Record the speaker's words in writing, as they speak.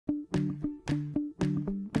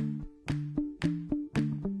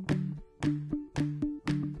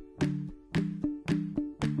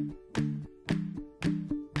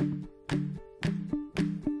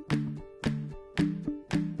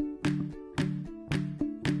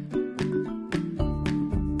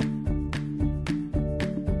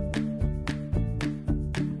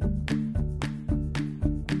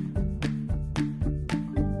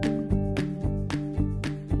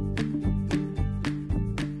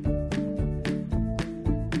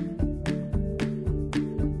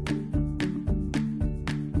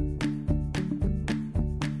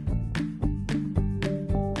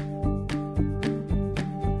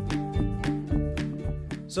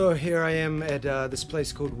So here I am at this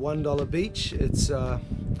place called $1 Beach. It's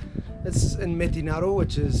in Metinaro,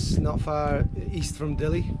 which is not far east from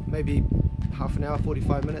Dili, maybe half an hour,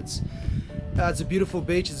 45 minutes. It's a beautiful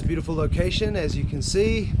beach, it's a beautiful location, as you can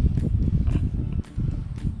see.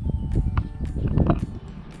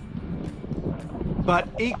 But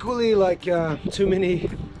equally, like too many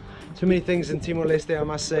things in Timor-Leste, I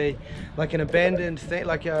must say, like an abandoned thing.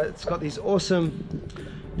 Like it's got these awesome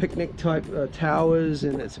picnic type towers,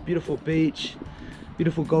 and it's a beautiful beach,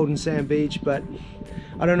 beautiful golden sand beach, but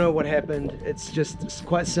I don't know what happened. It's just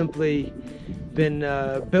quite simply been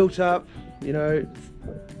built up, you know,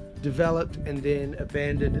 developed and then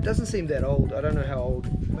abandoned. It doesn't seem that old. I don't know how old,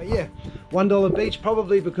 but yeah, $1 Beach,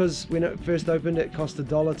 probably because when it first opened it cost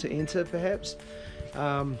 $1 to enter, perhaps.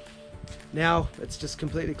 Now it's just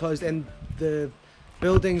completely closed, and the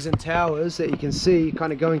buildings and towers that you can see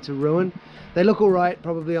kind of going to ruin. They look all right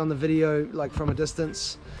probably on the video, like from a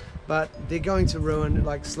distance, but they're going to ruin,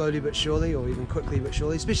 like slowly but surely, or even quickly but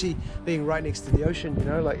surely, especially being right next to the ocean, you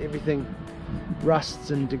know, like everything rusts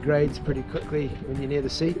and degrades pretty quickly when you're near the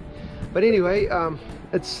sea. But anyway,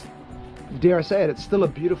 it's, dare I say it, it's still a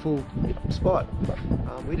beautiful spot.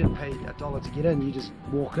 We didn't pay $1 to get in, you just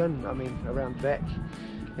walk in, I mean, around the back.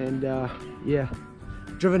 And yeah,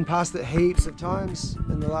 driven past it heaps of times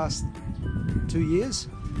in the last 2 years,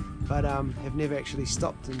 but have never actually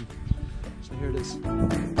stopped, and so here it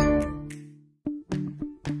is.